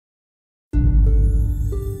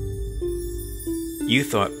You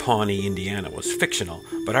thought Pawnee, Indiana was fictional,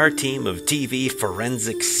 but our team of TV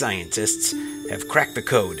forensic scientists have cracked the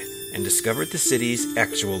code and discovered the city's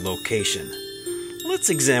actual location. Let's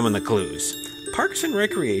examine the clues. Parks and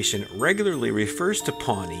Recreation regularly refers to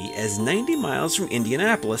Pawnee as 90 miles from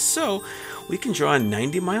Indianapolis, so we can draw a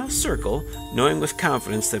 90-mile circle, knowing with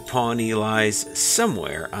confidence that Pawnee lies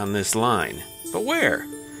somewhere on this line. But where?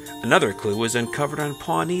 Another clue was uncovered on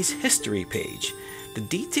Pawnee's history page. The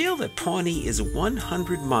detail that Pawnee is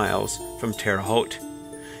 100 miles from Terre Haute.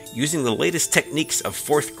 Using the latest techniques of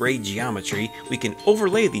 4th grade geometry, we can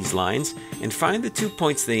overlay these lines and find the 2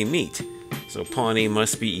 points they meet. So Pawnee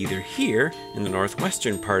must be either here in the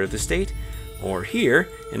northwestern part of the state or here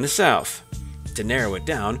in the south. To narrow it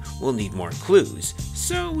down, we'll need more clues,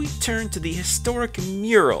 so we turn to the historic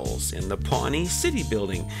murals in the Pawnee City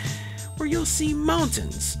building, where you'll see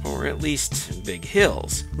mountains, or at least big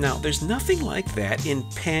hills. Now, there's nothing like that in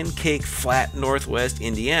Pancake Flat, Northwest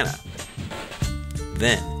Indiana.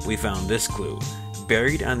 Then we found this clue,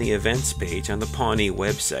 buried on the events page on the Pawnee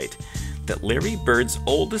website, that Larry Bird's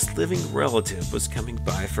oldest living relative was coming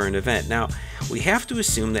by for an event. Now, we have to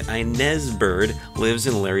assume that Inez Bird lives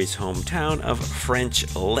in Larry's hometown of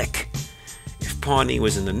French Lick. If Pawnee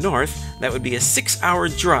was in the north, that would be a 6-hour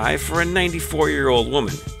drive for a 94-year-old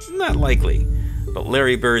woman. Not likely. But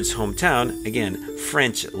Larry Bird's hometown, again,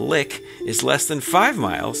 French Lick, is less than 5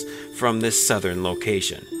 miles from this southern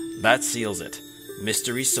location. That seals it.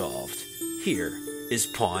 Mystery solved. Here is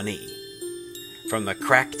Pawnee. From the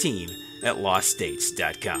crack team at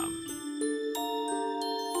loststates.com.